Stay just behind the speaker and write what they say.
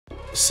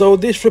So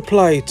this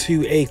reply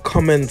to a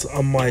comment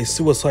on my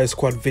Suicide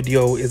Squad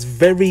video is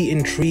very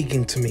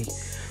intriguing to me.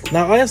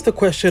 Now, I asked the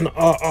question,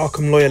 are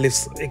Arkham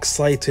loyalists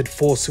excited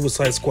for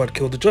Suicide Squad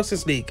Kill the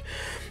Justice League?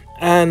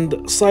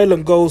 And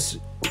Silent Ghost,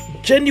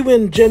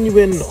 genuine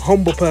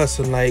humble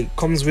person, like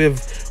comes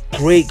with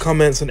great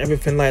comments and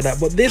everything like that.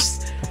 But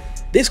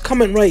this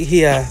comment right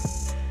here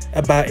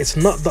about it's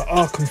not the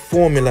Arkham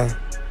formula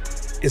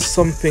is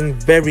something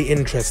very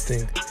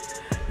interesting.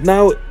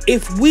 Now,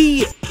 if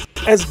we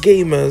as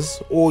gamers,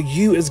 or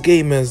you as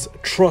gamers,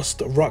 trust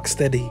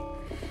Rocksteady,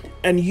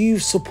 and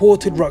you've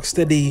supported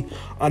Rocksteady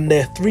on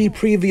their 3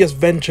 previous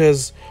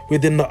ventures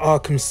within the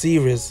Arkham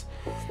series,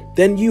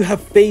 then you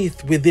have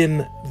faith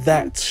within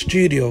that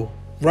studio,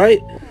 right?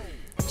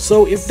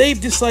 So if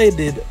they've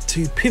decided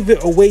to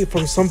pivot away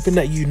from something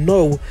that you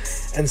know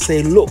and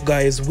say, look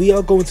guys, we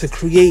are going to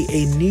create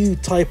a new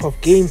type of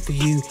game for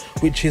you,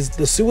 which is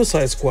the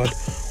Suicide Squad,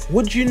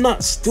 would you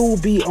not still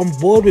be on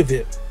board with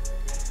it?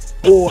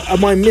 Or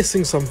am I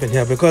missing something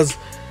here? Because,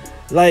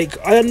 like,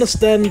 I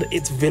understand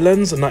it's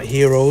villains and not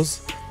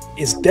heroes.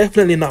 It's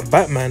definitely not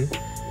Batman.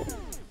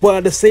 But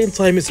at the same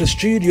time, it's a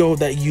studio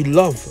that you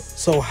love.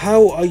 So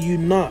how are you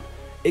not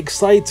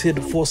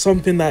excited for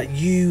something that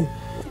you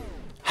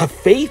have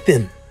faith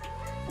in?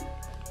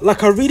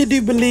 Like, I really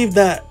do believe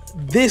that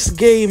this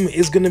game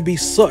is going to be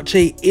such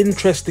a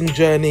interesting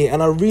journey.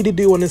 And I really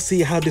do want to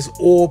see how this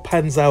all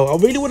pans out. I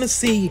really want to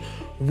see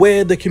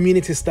where the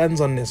community stands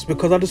on this,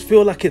 because I just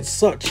feel like it's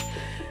such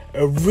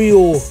a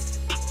real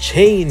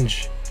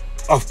change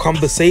of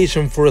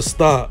conversation for a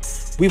start.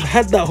 We've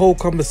had that whole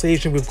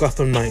conversation with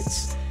Gotham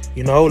Knights,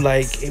 you know,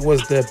 like it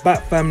was the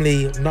Bat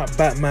family, not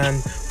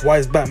Batman. Why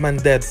is Batman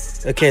dead?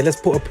 Okay,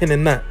 let's put a pin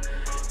in that.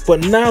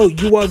 But now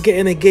you are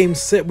getting a game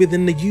set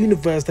within the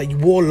universe that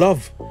you all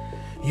love.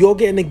 You're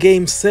getting a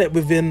game set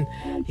within,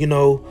 you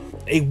know,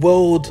 a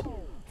world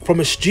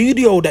from a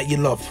studio that you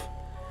love.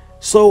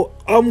 So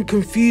I'm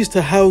confused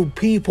to how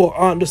people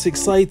aren't just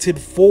excited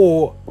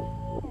for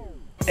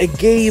a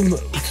game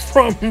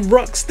from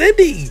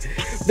Rocksteady,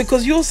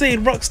 because you're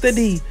saying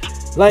Rocksteady,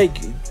 like,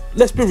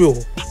 let's be real,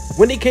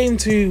 when it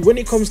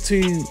comes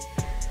to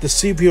the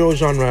superhero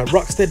genre,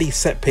 Rocksteady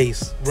set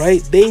pace,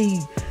 right?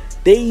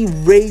 They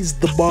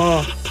raised the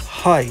bar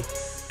high.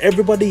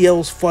 Everybody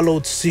else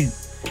followed suit.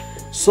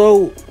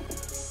 So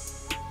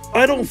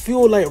I don't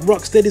feel like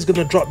Rocksteady's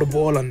gonna drop the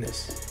ball on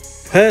this.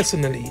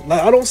 Personally,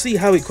 like, I don't see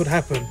how it could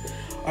happen.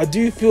 I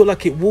do feel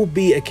like it will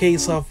be a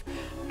case of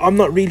I'm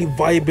not really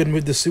vibing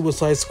with the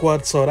Suicide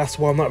Squad, so that's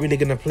why I'm not really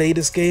gonna play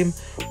this game.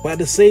 But at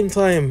the same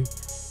time,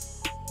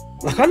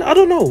 like, I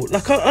don't know,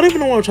 like, I don't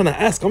even know what I'm trying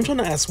to ask. I'm trying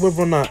to ask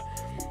whether or not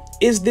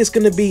is this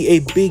gonna be a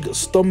big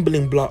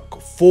stumbling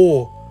block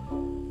for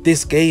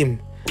this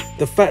game,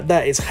 the fact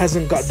that it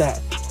hasn't got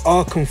that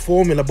Arkham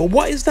formula. But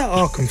what is that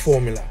Arkham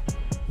formula?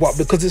 What,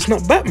 because it's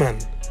not Batman?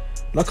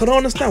 Like, I don't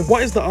understand.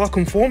 What is the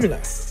Arkham formula?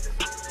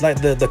 Like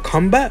the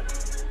combat,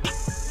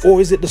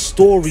 or is it the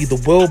story,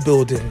 the world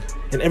building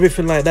and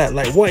everything like that?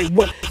 Like what is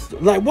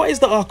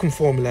the Arkham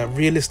formula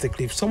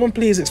realistically? Someone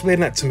please explain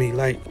that to me.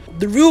 Like,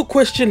 the real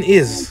question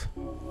is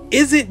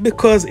it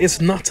because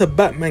it's not a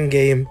Batman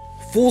game,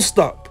 full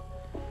stop?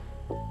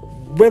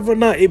 Whether or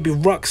not it be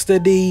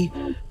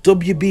Rocksteady,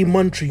 WB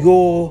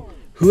Montreal,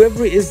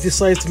 whoever it is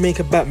decides to make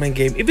a Batman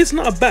game, if it's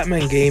not a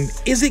Batman game,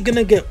 is it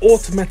gonna get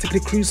automatically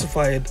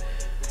crucified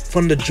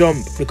from the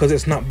jump because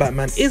it's not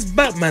Batman? Is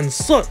Batman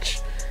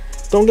such,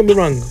 don't get me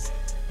wrong,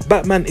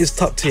 Batman is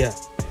top tier,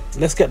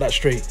 let's get that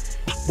straight,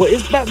 but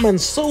is Batman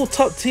so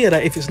top tier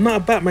that if it's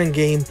not a Batman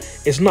game,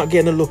 it's not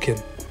getting a look in?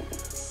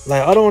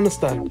 Like, I don't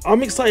understand.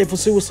 I'm excited for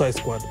Suicide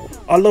Squad.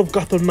 I love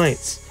Gotham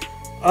Knights.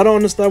 I don't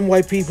understand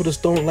why people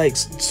just don't like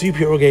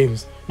superhero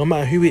games, no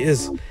matter who it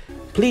is.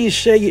 Please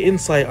share your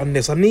insight on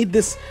this. I need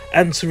this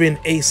answering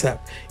ASAP.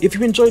 If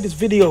you enjoyed this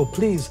video,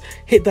 please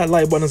hit that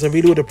like button, as I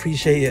really would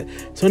appreciate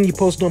it. Turn your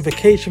post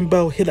notification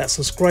bell, hit that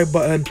subscribe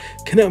button,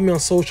 connect with me on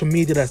social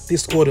media, that's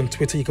Discord and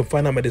Twitter. You can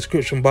find out in my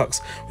description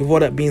box. With all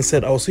that being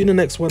said, I'll see you in the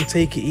next one.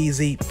 Take it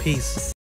easy. Peace.